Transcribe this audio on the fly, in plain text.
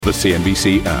The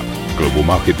CNBC app. Global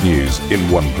market news in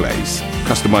one place.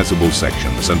 Customizable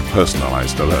sections and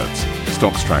personalized alerts.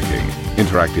 Stocks tracking,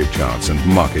 interactive charts and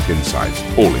market insights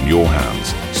all in your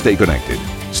hands. Stay connected.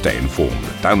 Stay informed.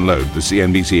 Download the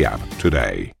CNBC app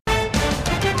today.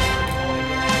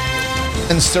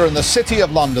 Westminster in the City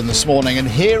of London this morning, and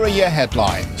here are your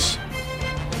headlines.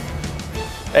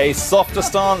 A softer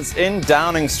stance in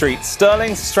Downing Street.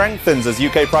 Sterling strengthens as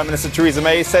UK Prime Minister Theresa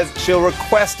May says she'll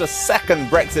request a second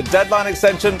Brexit deadline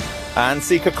extension and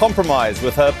seek a compromise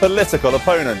with her political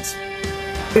opponents.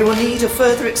 We will need a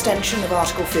further extension of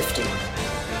Article 50,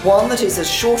 one that is as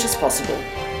short as possible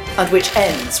and which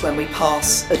ends when we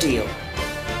pass a deal.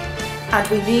 And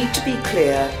we need to be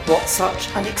clear what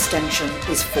such an extension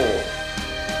is for,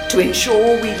 to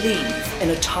ensure we leave in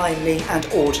a timely and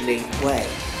orderly way.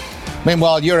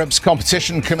 Meanwhile, Europe's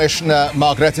Competition Commissioner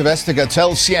Margrethe Vestager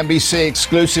tells CNBC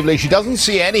exclusively she doesn't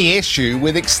see any issue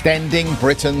with extending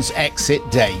Britain's exit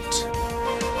date.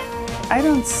 I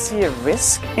don't see a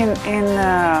risk in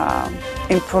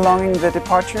prolonging the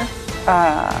departure.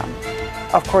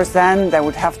 Of course, then there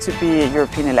would have to be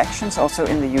European elections also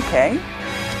in the UK,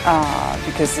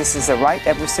 because this is a right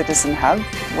every citizen has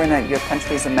when your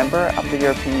country is a member of the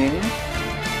European Union.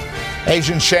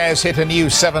 Asian shares hit a new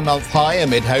 7-month high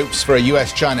amid hopes for a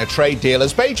US-China trade deal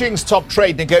as Beijing's top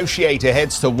trade negotiator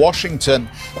heads to Washington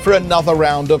for another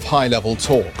round of high-level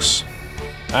talks.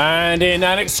 And in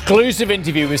an exclusive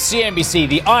interview with CNBC,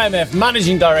 the IMF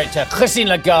Managing Director Christine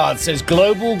Lagarde says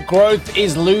global growth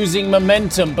is losing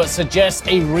momentum but suggests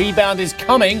a rebound is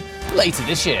coming later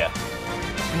this year.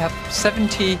 We have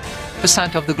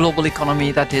 70% of the global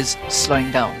economy that is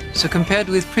slowing down. So compared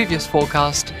with previous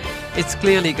forecasts, it's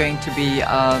clearly going to be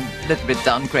a little bit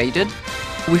downgraded.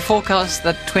 We forecast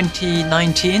that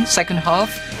 2019, second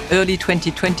half, early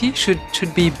 2020 should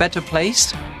be better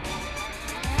placed.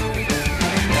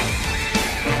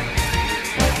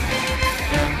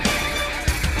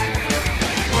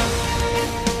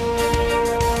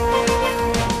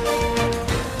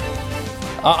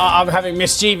 I'm having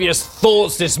mischievous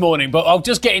thoughts this morning, but I'll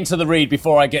just get into the read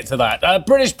before I get to that.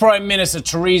 British Prime Minister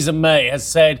Theresa May has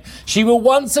said she will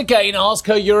once again ask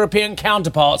her European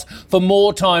counterparts for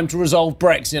more time to resolve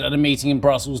Brexit at a meeting in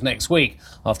Brussels next week.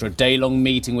 After a day-long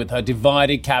meeting with her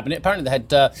divided cabinet, apparently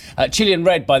they had Chilean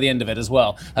red by the end of it as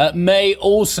well. May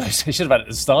also, should have had it at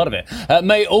the start of it,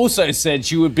 May also said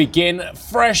she would begin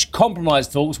fresh compromise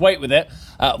talks, wait with it,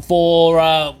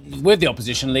 with the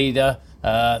opposition leader.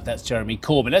 That's Jeremy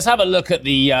Corbyn. Let's have a look at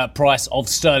the price of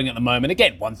sterling at the moment.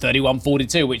 Again,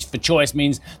 131.42, which for choice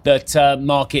means that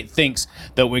market thinks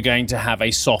that we're going to have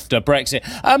a softer Brexit.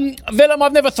 Willem,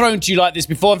 I've never thrown to you like this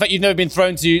before. In fact, you've never been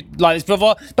thrown to you like this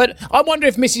before. But I wonder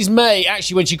if Mrs May,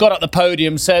 actually, when she got up the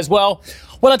podium, says, well,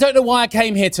 I don't know why I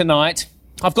came here tonight.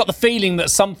 I've got the feeling that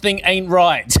something ain't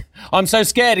right. I'm so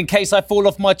scared in case I fall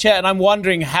off my chair and I'm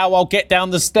wondering how I'll get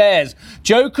down the stairs.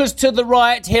 Jokers to the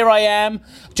right, here I am.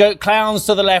 Clowns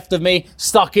to the left of me,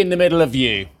 stuck in the middle of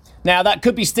you. Now, that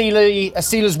could be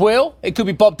Steeler's Wheel, it could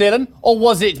be Bob Dylan, or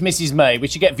was it Mrs May? We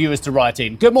should get viewers to write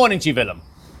in. Good morning to you, Willem.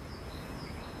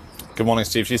 Good morning,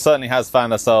 Steve. She certainly has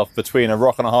found herself between a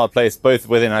rock and a hard place, both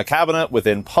within her cabinet,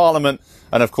 within Parliament,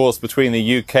 and of course between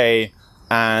the UK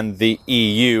and the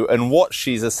EU. And what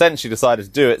she's essentially decided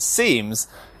to do, it seems,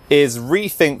 is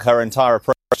rethink her entire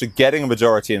approach to getting a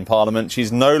majority in Parliament.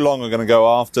 She's no longer going to go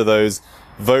after those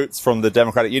votes from the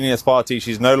Democratic Unionist Party.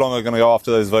 She's no longer going to go after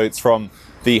those votes from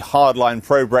the hardline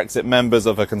pro-Brexit members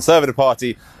of her Conservative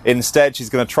Party. Instead, she's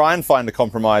going to try and find a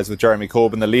compromise with Jeremy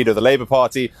Corbyn, the leader of the Labour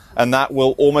Party. And that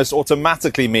will almost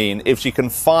automatically mean, if she can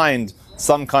find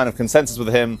some kind of consensus with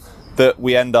him, that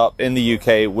we end up in the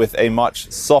UK with a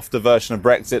much softer version of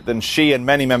Brexit than she and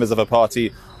many members of her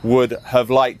party would have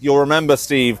liked. You'll remember,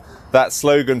 Steve, that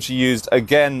slogan she used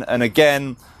again and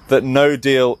again, that no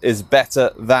deal is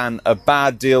better than a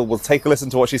bad deal. We'll take a listen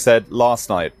to what she said last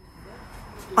night.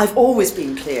 I've always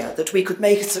been clear that we could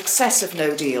make a success of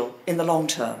no deal in the long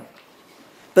term,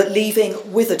 but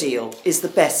leaving with a deal is the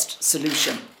best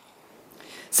solution.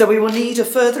 So we will need a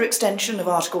further extension of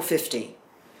Article 50,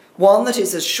 one that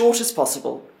is as short as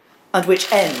possible and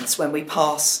which ends when we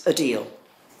pass a deal.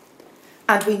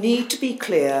 And we need to be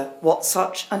clear what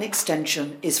such an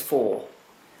extension is for,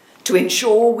 to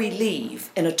ensure we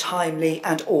leave in a timely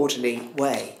and orderly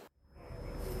way.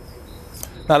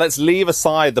 Now let's leave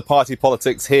aside the party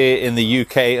politics here in the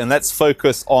UK and let's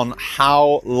focus on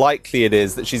how likely it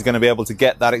is that she's going to be able to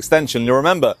get that extension. You'll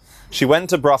remember She went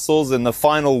to Brussels in the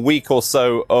final week or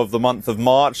so of the month of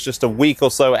March, just a week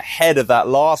or so ahead of that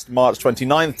last March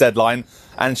 29th deadline,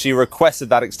 and she requested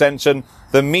that extension.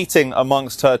 The meeting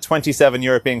amongst her 27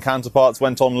 European counterparts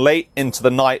went on late into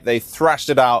the night. They thrashed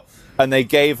it out and they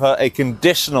gave her a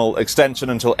conditional extension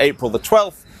until April the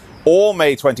 12th or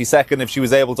May 22nd if she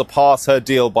was able to pass her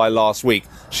deal by last week.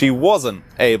 She wasn't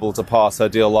able to pass her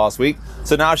deal last week,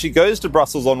 so now she goes to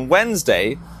Brussels on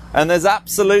Wednesday, and there's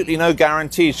absolutely no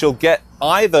guarantee she'll get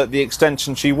either the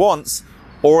extension she wants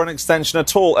or an extension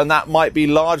at all, and that might be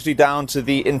largely down to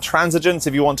the intransigence,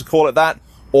 if you want to call it that,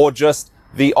 or just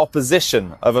the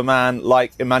opposition of a man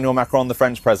like Emmanuel Macron, the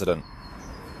French president.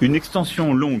 Une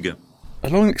extension longue. A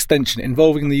long extension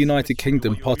involving the United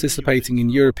Kingdom participating in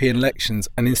European elections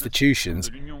and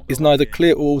institutions is neither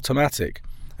clear or automatic,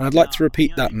 and I'd like to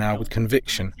repeat that now with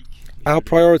conviction. Our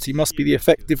priority must be the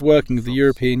effective working of the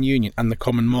European Union and the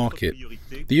common market.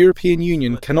 The European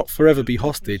Union cannot forever be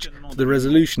hostage to the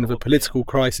resolution of a political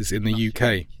crisis in the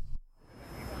UK.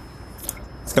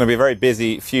 It's going to be a very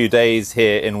busy few days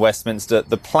here in Westminster.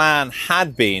 The plan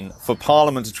had been for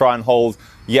Parliament to try and hold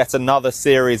yet another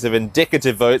series of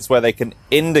indicative votes where they can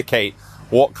indicate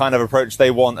what kind of approach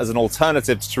they want as an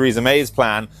alternative to Theresa May's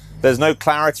plan. There's no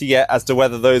clarity yet as to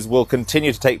whether those will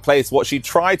continue to take place. What she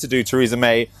tried to do, Theresa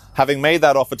May, having made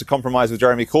that offer to compromise with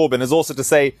Jeremy Corbyn, is also to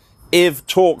say, if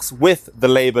talks with the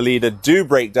Labour leader do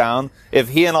break down, if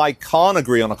he and I can't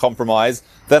agree on a compromise,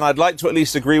 then I'd like to at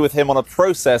least agree with him on a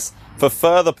process for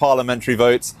further parliamentary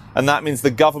votes, and that means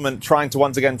the government trying to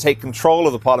once again take control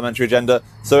of the parliamentary agenda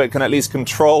so it can at least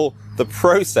control the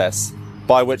process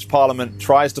by which Parliament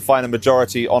tries to find a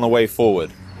majority on a way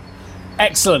forward.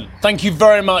 Excellent. Thank you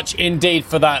very much indeed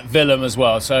for that, Willem, as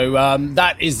well. So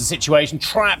that is the situation.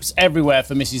 Traps everywhere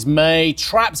for Mrs May.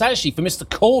 Traps actually for Mr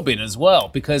Corbyn as well,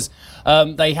 because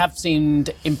they have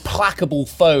seemed implacable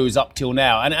foes up till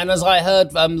now. And as I heard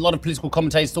a lot of political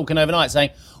commentators talking overnight saying,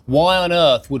 why on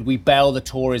earth would we bail the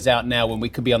Tories out now when we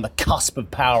could be on the cusp of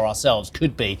power ourselves?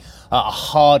 Could be a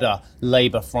harder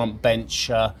Labour front bench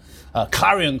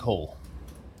clarion call.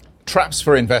 Traps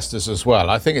for investors as well.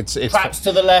 I think it's traps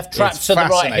to the left, traps to the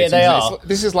right. Here they are.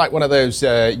 This is like one of those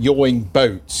yawing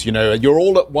boats. You know, you're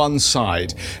all at one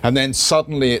side, and then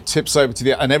suddenly it tips over to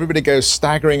the, and everybody goes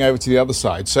staggering over to the other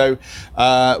side. So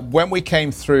when we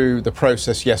came through the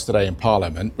process yesterday in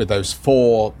Parliament with those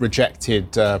 4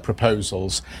 rejected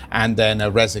proposals and then a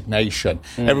resignation,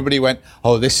 everybody went,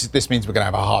 "Oh, this means we're going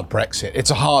to have a hard Brexit. It's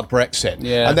a hard Brexit."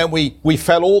 Yeah. And then we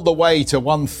fell all the way to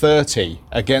 130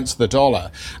 against the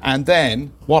dollar. And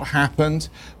then what happened?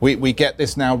 We get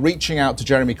this now reaching out to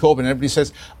Jeremy Corbyn, and everybody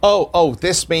says, oh,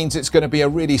 this means it's going to be a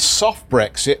really soft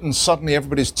Brexit, and suddenly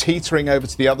everybody's teetering over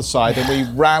to the other side, and we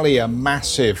rally a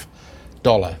massive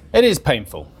dollar. It is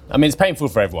painful. I mean, it's painful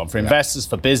for everyone, for investors,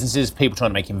 for businesses, people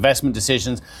trying to make investment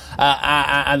decisions,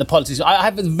 and the politics. I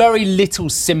have very little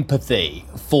sympathy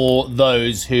for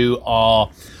those who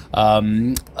are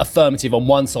affirmative on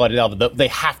one side or the other, that they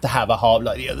have to have a hard,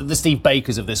 like the Steve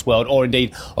Bakers of this world, or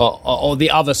indeed or the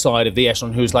other side of the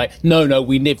echelon who's like, no,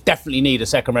 we definitely need a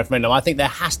second referendum. I think there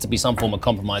has to be some form of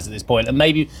compromise at this point, and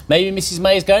maybe Mrs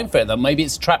May is going for it, though. Maybe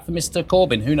it's a trap for Mr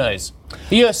Corbyn, who knows.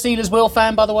 Are you a Steelers Will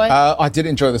fan, by the way? I did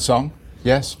enjoy the song.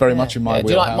 Yes, very much in my wheelhouse.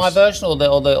 Do you like my version or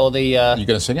the? Are you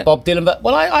going to sing it? Bob Dylan.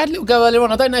 Well, I had a little go earlier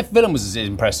on. I don't know if Willem was as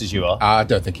impressed as you are. I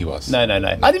don't think he was. No. I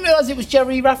didn't realise it was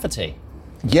Jerry Rafferty.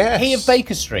 Yes. He of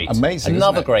Baker Street. Amazing.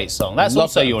 Another great song. That's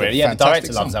also your area. Yeah, the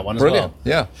director loves that one as well.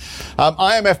 Yeah.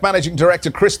 IMF Managing Director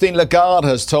Christine Lagarde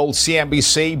has told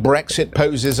CNBC Brexit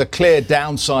poses a clear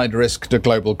downside risk to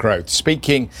global growth.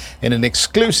 Speaking in an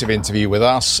exclusive interview with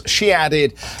us, she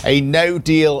added a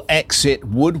no-deal exit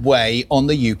would weigh on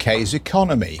the UK's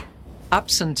economy.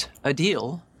 Absent a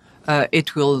deal,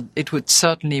 it would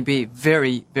certainly be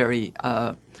very, very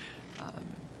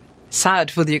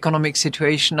sad for the economic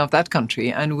situation of that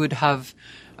country, and would have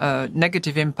a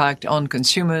negative impact on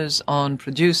consumers, on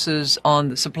producers, on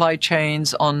the supply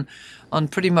chains, on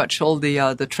pretty much all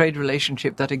the trade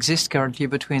relationship that exists currently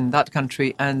between that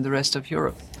country and the rest of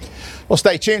Europe. Well,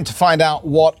 stay tuned to find out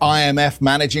what IMF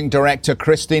Managing Director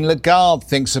Christine Lagarde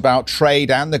thinks about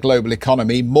trade and the global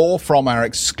economy. More from our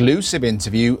exclusive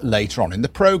interview later on in the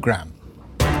programme.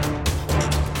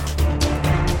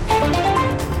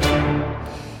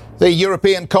 The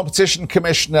European Competition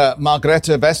Commissioner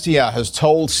Margrethe Vestager has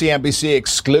told CNBC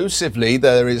exclusively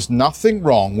there is nothing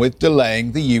wrong with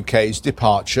delaying the UK's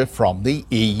departure from the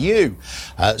EU.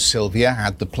 Sylvia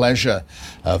had the pleasure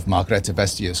of Margrethe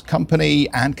Vestager's company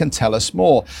and can tell us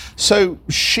more. So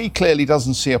she clearly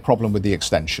doesn't see a problem with the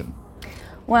extension.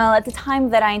 Well, at the time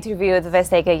that I interviewed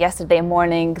Vestager yesterday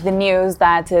morning, the news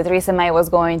that Theresa May was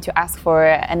going to ask for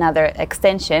another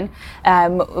extension,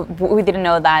 we didn't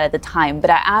know that at the time. But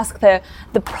I asked her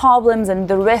the problems and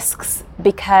the risks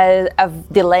because of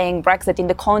delaying Brexit in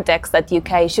the context that the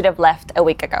UK should have left a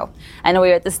week ago. And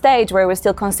we're at the stage where we're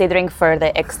still considering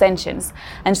further extensions.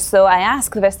 And so I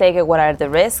asked Vestager what are the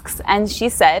risks, and she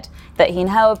said that in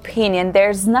her opinion,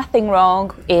 there's nothing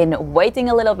wrong in waiting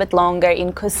a little bit longer,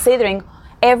 in considering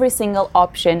every single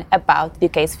option about the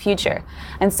UK's future.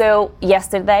 And so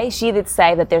yesterday she did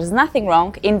say that there's nothing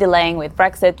wrong in delaying with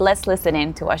Brexit. Let's listen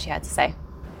in to what she had to say.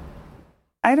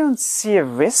 I don't see a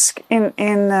risk in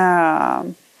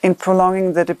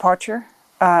prolonging the departure.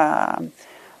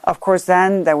 Of course,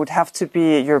 then there would have to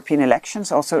be European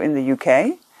elections also in the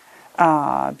UK,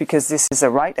 because this is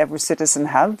a right every citizen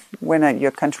has when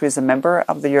your country is a member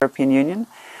of the European Union.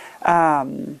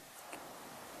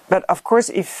 But of course,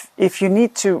 if you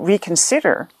need to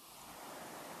reconsider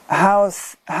how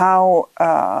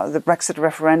the Brexit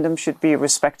referendum should be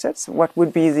respected, what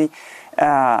would be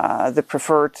the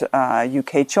preferred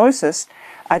UK choices,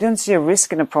 I don't see a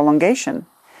risk in a prolongation.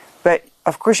 But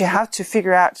of course, you have to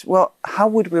figure out, well, how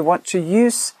would we want to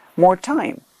use more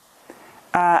time?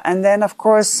 And then, of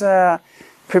course,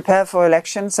 prepare for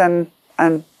elections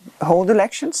and hold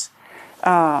elections.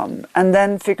 And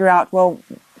then figure out, well,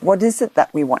 what is it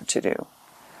that we want to do?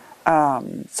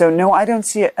 So no, I don't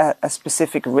see a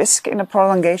specific risk in a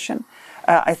prolongation.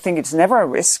 I think it's never a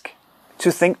risk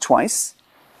to think twice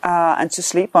and to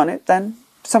sleep on it. Then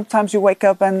sometimes you wake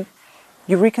up and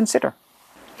you reconsider.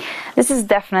 This is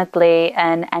definitely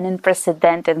an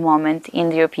unprecedented moment in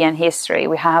the European history.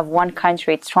 We have one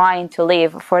country trying to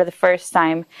leave for the first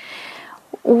time.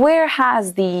 Where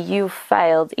has the EU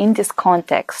failed in this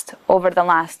context over the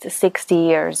last 60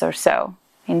 years or so,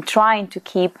 in trying to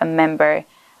keep a member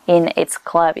in its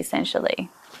club, essentially?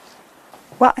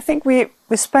 Well, I think we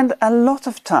spend a lot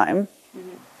of time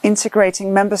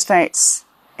integrating member states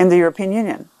in the European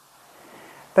Union.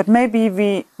 But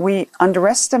maybe we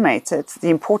underestimated the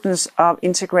importance of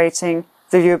integrating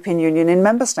the European Union in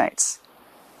member states.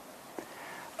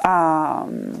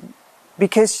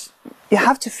 Because you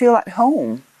have to feel at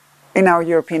home in our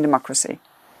European democracy.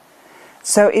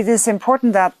 So it is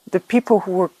important that the people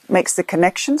who makes the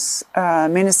connections,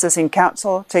 ministers in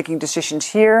council taking decisions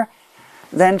here,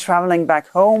 then traveling back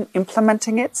home,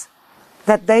 implementing it,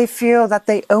 that they feel that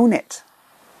they own it.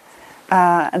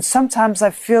 And sometimes I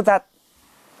feel that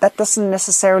that doesn't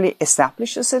necessarily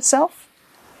establish itself.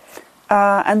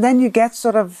 And then you get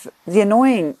sort of the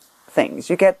annoying things.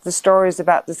 You get the stories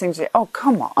about the things, oh,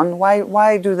 come on,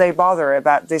 why do they bother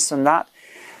about this and that?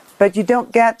 But you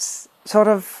don't get sort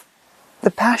of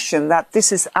the passion that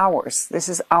this is ours, this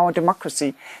is our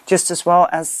democracy, just as well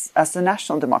as the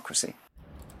national democracy.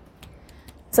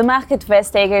 So Margrethe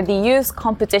Vestager, the EU's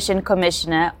competition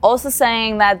commissioner, also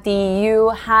saying that the EU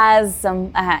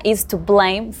is to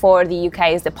blame for the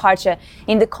UK's departure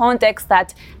in the context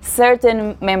that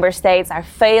certain member states are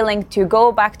failing to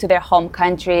go back to their home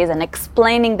countries and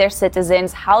explaining their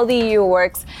citizens how the EU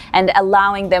works and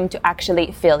allowing them to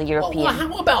actually feel European. Well,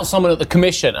 how about someone at the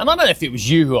Commission? And I don't know if it was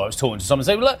you who I was talking to, someone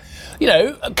saying, look, you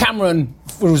know, Cameron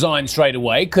resigned straight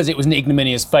away because it was an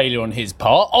ignominious failure on his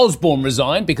part. Osborne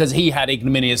resigned because he had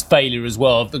ignominious failure as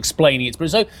well of explaining it.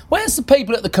 So where's the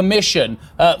people at the Commission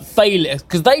failure?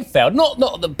 Because they failed,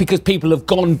 not because people have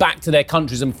gone back to their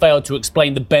countries and failed to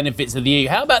explain the benefits of the EU.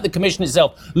 How about the Commission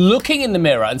itself looking in the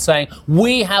mirror and saying,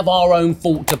 we have our own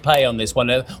fault to pay on this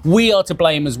one. We are to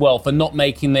blame as well for not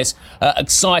making this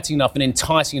exciting enough and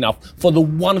enticing enough for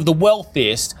one of the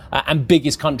wealthiest and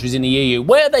biggest countries in the EU.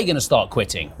 Where are they going to start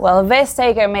quitting? Well,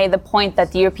 Vestager made the point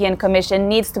that the European Commission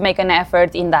needs to make an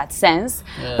effort in that sense.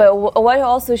 Yeah. But what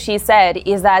also she said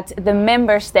is that the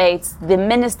member states, the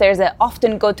ministers that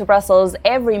often go to Brussels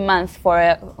every month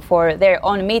for their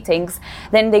own meetings,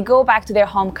 then they go back to their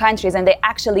home countries and they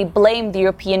actually blame the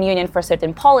European Union for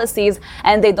certain policies,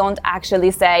 and they don't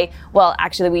actually say, well,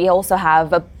 actually we also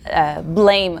have a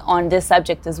blame on this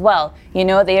subject as well. You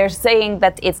know, they are saying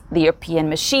that it's the European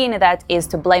machine that is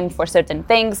to blame for certain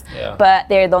things, but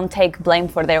they don't take blame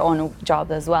for their own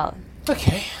job as well.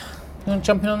 Okay. You want to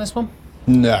jump in on this one?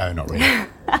 No, not really.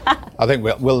 I think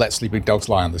we'll let sleeping dogs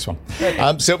lie on this one.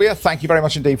 Sylvia, thank you very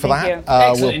much indeed for Thank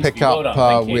that. you. We'll pick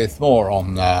up with more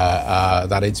on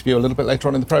that interview a little bit later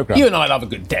on in the programme. You and I love a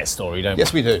good debt story, don't we?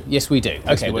 Yes, we do. Yes, we do. Yes,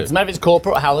 Okay, we well, do. it's Mavis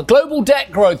Corporate, how the global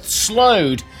debt growth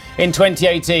slowed in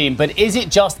 2018, but is it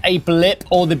just a blip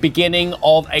or the beginning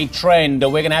of a trend?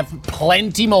 We're going to have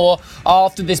plenty more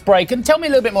after this break. And tell me a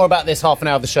little bit more about this half an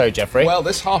hour of the show, Jeffrey. Well,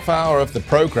 this half hour of the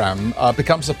programme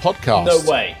becomes a podcast. No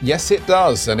way. Yes, it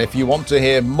does. And if you want to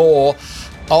hear more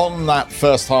on that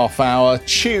first half hour,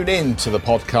 tune in to the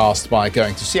podcast by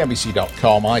going to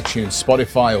cnbc.com, iTunes,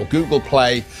 Spotify or Google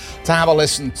Play to have a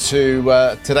listen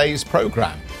to today's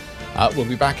programme. We'll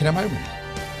be back in a moment.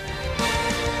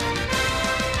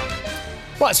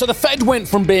 Right, so the Fed went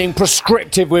from being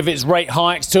prescriptive with its rate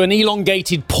hikes to an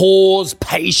elongated pause,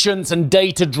 patience and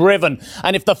data-driven.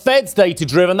 And if the Fed's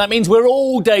data-driven, that means we're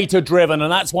all data-driven.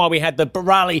 And that's why we had the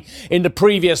rally in the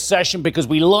previous session, because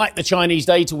we like the Chinese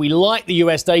data, we like the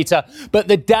US data. But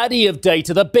the daddy of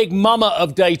data, the big mama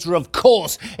of data, of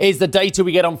course, is the data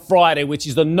we get on Friday, which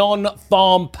is the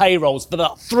non-farm payrolls. For the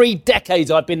 3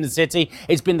 decades I've been in the city,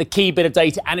 it's been the key bit of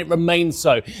data, and it remains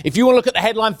so. If you want to look at the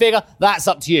headline figure, that's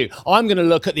up to you. I'm going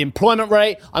to look at the employment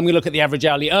rate, I'm going to look at the average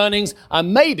hourly earnings,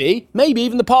 and maybe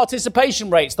even the participation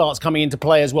rate starts coming into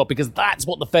play as well, because that's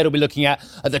what the Fed will be looking at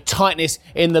the tightness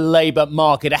in the labour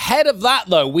market. Ahead of that,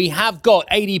 though, we have got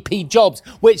ADP jobs,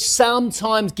 which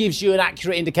sometimes gives you an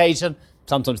accurate indication,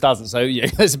 sometimes doesn't, so yeah,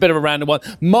 it's a bit of a random one.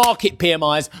 Market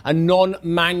PMIs and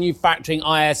non-manufacturing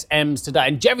ISMs today.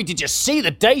 And Jeffrey, did you see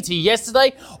the data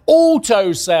yesterday?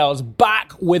 Auto sales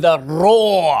back with a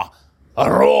roar.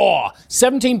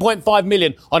 17.5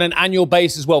 million on an annual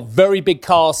basis as well. Very big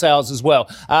car sales as well.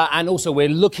 And also we're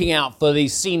looking out for the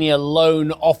Senior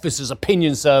Loan Officers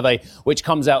Opinion Survey, which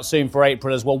comes out soon for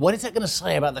April as well. What is it going to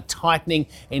say about the tightening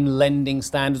in lending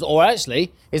standards? Or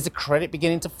actually, is the credit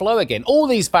beginning to flow again? All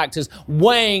these factors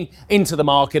weighing into the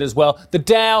market as well. The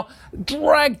Dow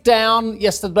dragged down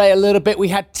yesterday a little bit. We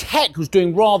had tech was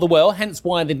doing rather well, hence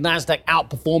why the Nasdaq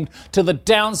outperformed to the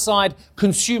downside.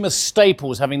 Consumer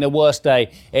staples having their worst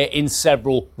day in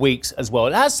several weeks as well.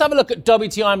 Let's have a look at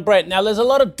WTI and Brent. Now, there's a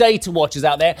lot of data watchers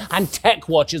out there and tech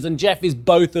watchers, and Jeff is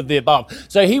both of the above.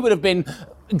 So he would have been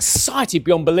excited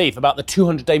beyond belief about the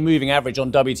 200-day moving average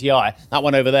on WTI, that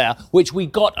one over there, which we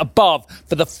got above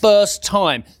for the first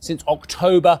time since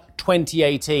October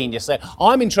 2018 yesterday.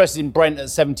 I'm interested in Brent at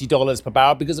 $70 per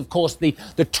barrel because, of course, the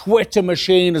Twitter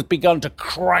machine has begun to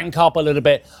crank up a little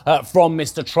bit from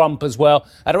Mr. Trump as well.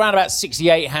 At around about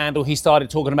 68 handle, he started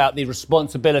talking about the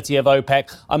responsibility of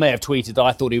OPEC. I may have tweeted that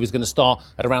I thought he was going to start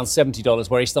at around $70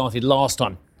 where he started last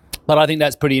time. But I think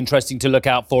that's pretty interesting to look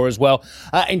out for as well.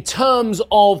 In terms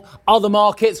of other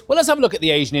markets, well, let's have a look at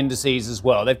the Asian indices as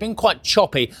well. They've been quite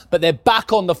choppy, but they're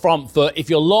back on the front foot. If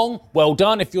you're long, well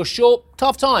done. If you're short,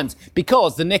 tough times,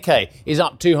 because the Nikkei is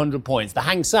up 200 points. The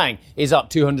Hang Seng is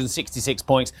up 266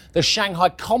 points. The Shanghai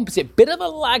Composite, bit of a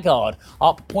laggard,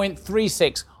 up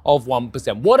 0.36 of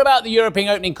 1%. What about the European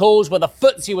opening calls where the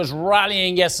FTSE was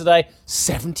rallying yesterday?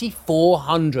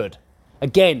 7,400.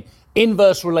 Again,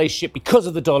 inverse relationship because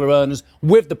of the dollar earners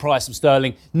with the price of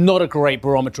sterling. Not a great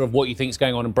barometer of what you think is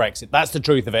going on in Brexit. That's the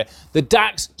truth of it. The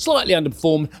DAX slightly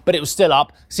underperformed, but it was still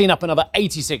up, seen up another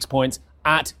 86 points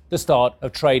at the start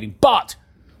of trading. But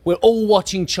we're all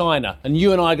watching China, and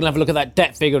you and I are going to have a look at that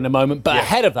debt figure in a moment. But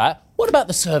ahead of that, what about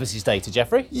the services data,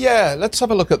 Jeffrey? Yeah, let's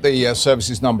have a look at the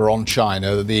services number on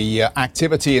China. The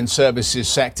activity in services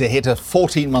sector hit a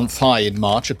 14-month high in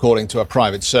March, according to a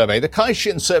private survey. The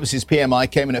Caixin Services PMI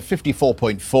came in at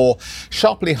 54.4,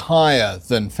 sharply higher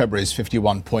than February's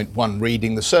 51.1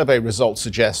 reading. The survey results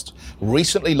suggest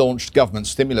recently launched government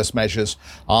stimulus measures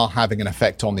are having an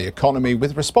effect on the economy,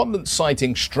 with respondents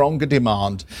citing stronger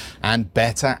demand and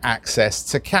better access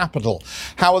to capital.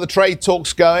 How are the trade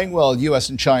talks going? Well, US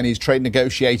and Chinese trade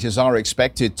negotiators are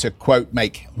expected to, quote,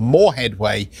 make more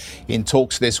headway in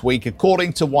talks this week,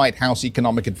 according to White House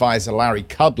economic advisor Larry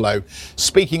Kudlow.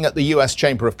 Speaking at the US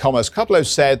Chamber of Commerce, Kudlow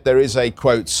said there is a,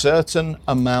 quote, certain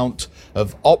amount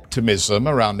of optimism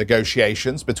around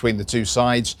negotiations between the two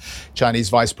sides. Chinese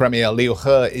Vice Premier Liu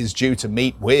He is due to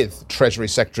meet with Treasury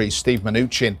Secretary Steve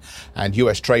Mnuchin and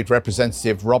US Trade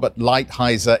Representative Robert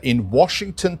Lighthizer in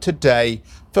Washington today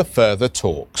for further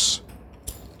talks.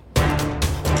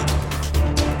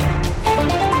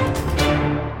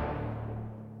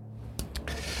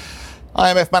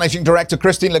 IMF Managing Director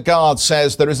Christine Lagarde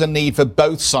says there is a need for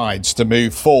both sides to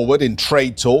move forward in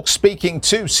trade talks. Speaking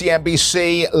to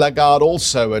CNBC, Lagarde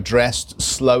also addressed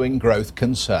slowing growth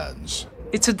concerns.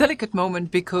 It's a delicate moment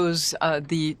because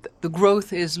the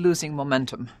growth is losing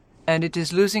momentum. and it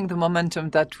is losing the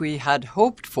momentum that we had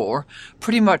hoped for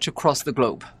pretty much across the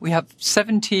globe. We have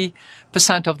 70%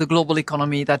 of the global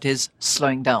economy that is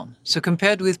slowing down. So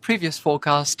compared with previous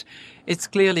forecast, it's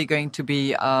clearly going to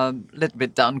be a little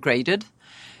bit downgraded.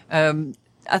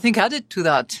 I think added to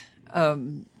that,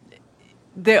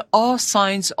 there are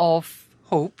signs of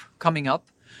hope coming up.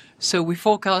 So we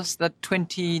forecast that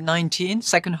 2019,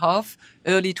 second half,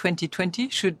 early 2020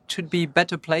 should be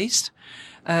better placed,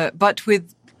 but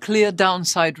with clear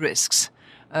downside risks,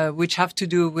 which have to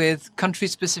do with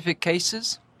country-specific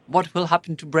cases. What will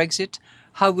happen to Brexit?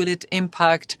 How will it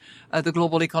impact the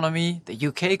global economy, the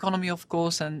UK economy, of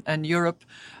course, and Europe?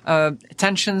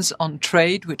 Tensions on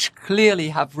trade, which clearly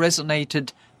have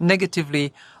resonated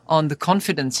negatively on the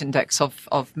confidence index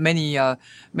of many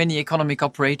economic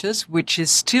operators, which is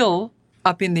still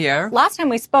up in the air. Last time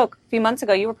we spoke, a few months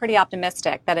ago, you were pretty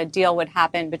optimistic that a deal would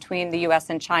happen between the U.S.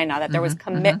 and China, that there was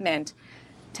commitment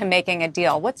to making a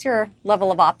deal. What's your level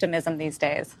of optimism these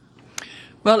days?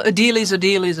 Well, a deal is a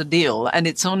deal is a deal, and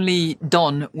it's only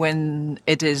done when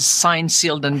it is signed,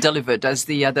 sealed, and delivered, as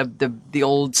the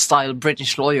old-style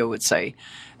British lawyer would say,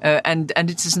 and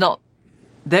it is not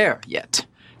there yet.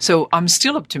 So I'm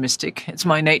still optimistic. It's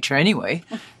my nature anyway.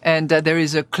 And there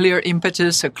is a clear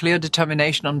impetus, a clear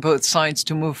determination on both sides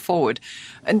to move forward.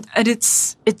 And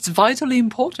it's vitally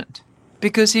important,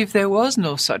 because if there was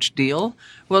no such deal,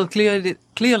 well,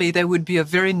 clearly there would be a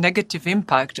very negative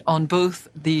impact on both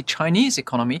the Chinese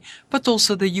economy, but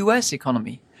also the US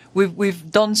economy.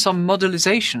 We've done some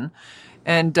modelization,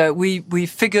 and we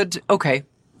figured, okay,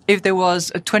 if there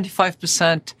was a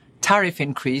 25% tariff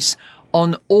increase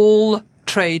on all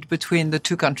trade between the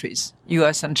two countries,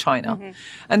 US and China.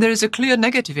 And there is a clear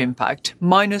negative impact,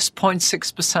 minus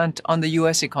 0.6% on the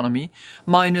US economy,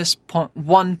 minus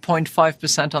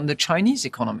 1.5% on the Chinese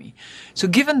economy. So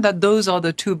given that those are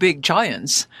the two big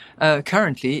giants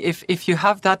currently, if you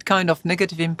have that kind of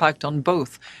negative impact on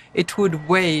both, it would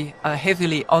weigh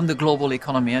heavily on the global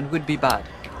economy and would be bad.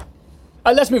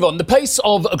 Let's move on. The pace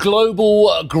of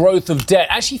global growth of debt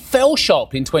actually fell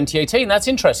sharply in 2018. That's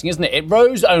interesting, isn't it? It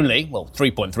rose only,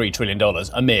 $3.3 trillion,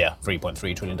 a mere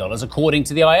 $3.3 trillion, according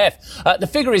to the IMF. The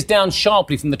figure is down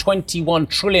sharply from the $21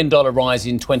 trillion rise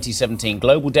in 2017.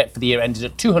 Global debt for the year ended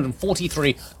at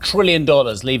 $243 trillion,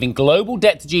 leaving global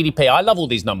debt to GDP, I love all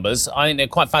these numbers, I think they're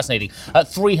quite fascinating, at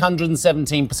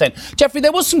 317%. Jeffrey,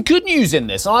 there was some good news in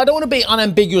this. I don't want to be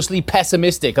unambiguously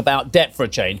pessimistic about debt for a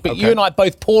change, but you and I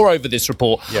both pore over this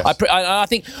report. Yes. I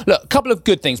think, look, a couple of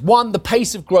good things. One, the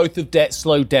pace of growth of debt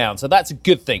slowed down, so that's a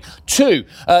good thing. Two,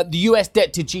 the US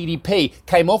debt to GDP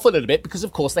came off a little bit because,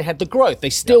 of course, they had the growth. They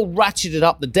still ratcheted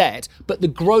up the debt, but the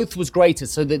growth was greater,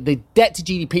 so the debt to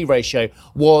GDP ratio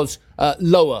was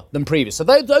lower than previous. So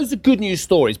those are good news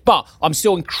stories, but I'm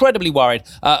still incredibly worried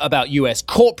about US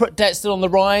corporate debt still on the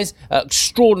rise.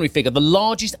 Extraordinary figure, the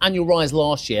largest annual rise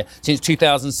last year since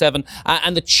 2007,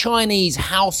 and the Chinese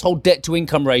household debt to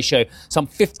income ratio some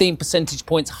 15 percentage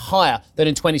points higher than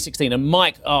in 2016. And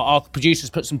Mike, our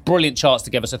producer's put some brilliant charts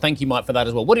together, so thank you, Mike, for that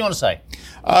as well. What do you want to say?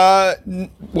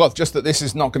 Well, just that this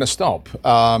is not going to stop,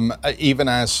 even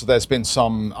as there's been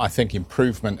some, I think,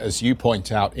 improvement, as you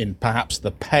point out, in perhaps the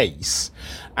pace.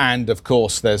 And of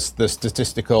course, there's the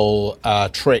statistical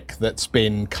trick that's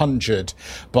been conjured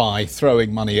by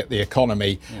throwing money at the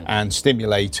economy and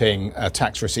stimulating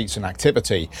tax receipts and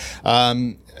activity.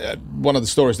 One of the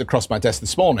stories that crossed my desk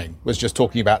this morning was just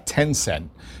talking about Tencent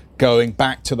going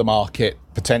back to the market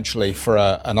potentially for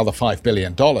another $5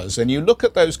 billion. And you look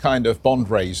at those kind of bond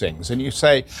raisings and you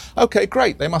say, OK,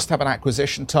 great, they must have an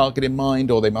acquisition target in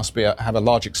mind, or they must have a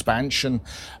large expansion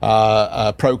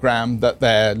program that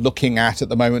they're looking at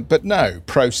the moment. But no,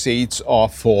 proceeds are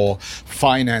for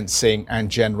financing and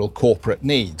general corporate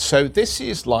needs. So this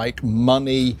is like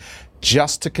money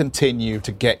just to continue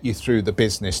to get you through the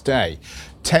business day.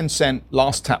 Tencent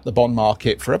last tapped the bond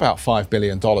market for about $5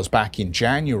 billion back in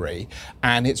January,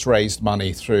 and it's raised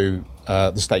money through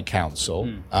the State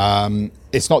Council.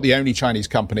 It's not the only Chinese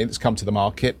company that's come to the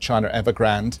market. China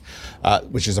Evergrande,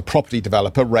 which is a property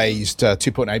developer, raised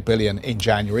 $2.8 billion in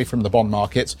January from the bond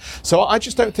markets. So I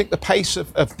just don't think the pace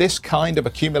of this kind of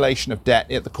accumulation of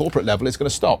debt at the corporate level is going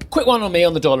to stop. Quick one on me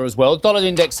on the dollar as well. Dollar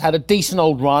index had a decent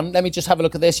old run. Let me just have a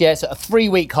look at this. Yeah, it's at a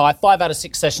 3-week high, 5 out of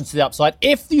 6 sessions to the upside.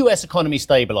 If the US economy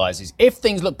stabilises, if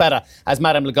things look better, as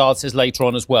Madame Lagarde says later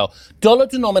on as well,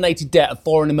 dollar-denominated debt of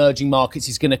foreign emerging markets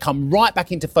is going to come right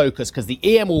back into focus because the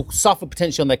EM will suffer potentially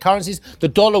on their currencies, the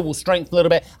dollar will strengthen a little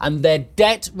bit, and their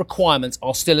debt requirements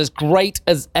are still as great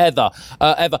as ever.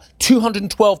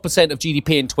 212% of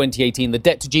GDP in 2018, the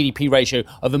debt to GDP ratio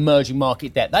of emerging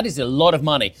market debt. That is a lot of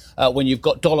money when you've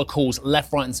got dollar calls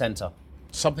left, right and centre.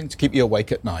 Something to keep you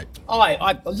awake at night.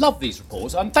 I love these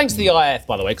reports. Thanks to the IF,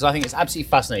 by the way, because I think it's absolutely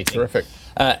fascinating. Terrific.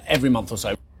 Every month or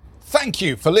so. Thank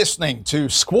you for listening to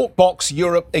Squawk Box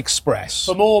Europe Express.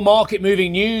 For more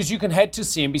market-moving news, you can head to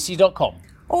cnbc.com.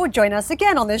 Or join us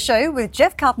again on the show with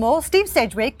Jeff Cutmore, Steve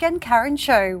Sedgwick and Karen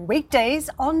Cho, weekdays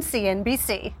on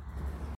CNBC.